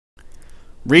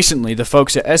Recently, the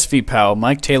folks at SVPOW,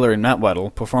 Mike Taylor and Matt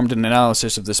Weddle, performed an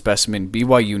analysis of the specimen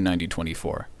BYU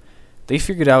 9024. They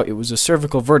figured out it was a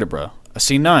cervical vertebra, a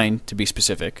C9 to be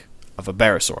specific, of a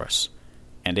Barosaurus.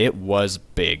 And it was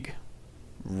big.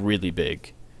 Really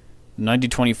big.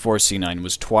 9024 C9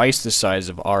 was twice the size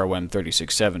of ROM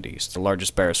 3670s, the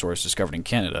largest Barosaurus discovered in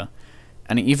Canada,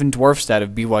 and it even dwarfs that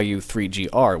of BYU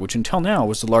 3GR, which until now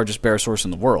was the largest Barosaurus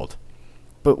in the world.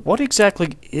 But what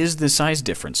exactly is the size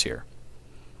difference here?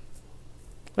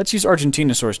 Let's use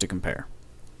Argentinosaurus to compare.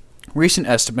 Recent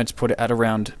estimates put it at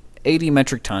around 80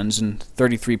 metric tons and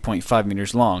 33.5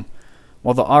 meters long,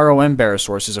 while the ROM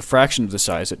Barosaurus is a fraction of the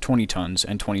size at 20 tons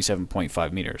and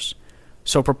 27.5 meters.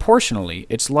 So proportionally,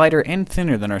 it's lighter and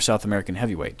thinner than our South American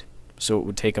heavyweight, so it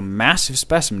would take a massive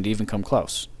specimen to even come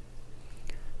close.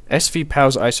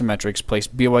 SVPOW's isometrics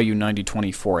placed BYU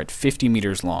 9024 at 50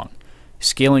 meters long,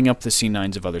 scaling up the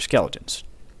C9s of other skeletons.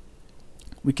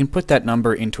 We can put that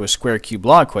number into a square cube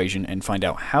law equation and find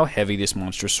out how heavy this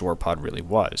monstrous sauropod really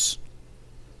was.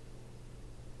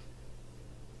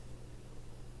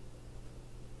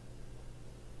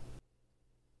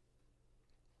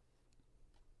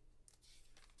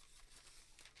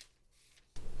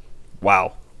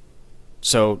 Wow.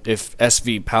 So if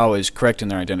SVPOW is correct in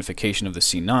their identification of the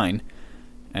C9,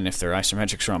 and if their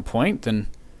isometrics are on point, then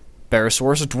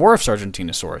Barosaurus dwarfs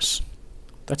Argentinosaurus.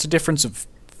 That's a difference of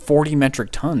 40 metric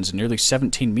tons and nearly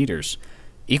 17 meters,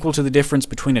 equal to the difference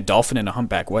between a dolphin and a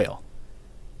humpback whale,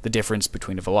 the difference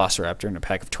between a velociraptor and a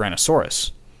pack of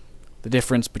Tyrannosaurus, the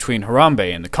difference between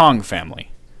Harambe and the Kong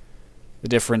family, the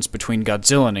difference between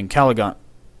Godzilla and Caligon...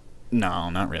 No,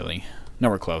 not really.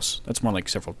 Nowhere close. That's more like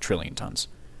several trillion tons.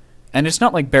 And it's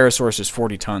not like Barosaurus is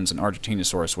 40 tons and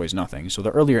Argentinosaurus weighs nothing, so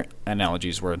the earlier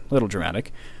analogies were a little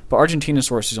dramatic, but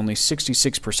Argentinosaurus is only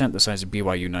 66% the size of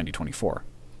BYU 9024.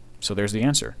 So there's the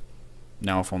answer.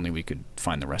 Now if only we could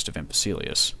find the rest of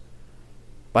Amphicoelias.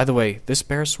 By the way, this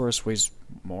Barosaurus weighs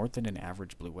more than an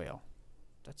average blue whale.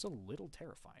 That's a little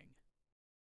terrifying.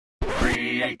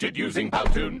 Created using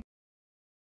Powtoon.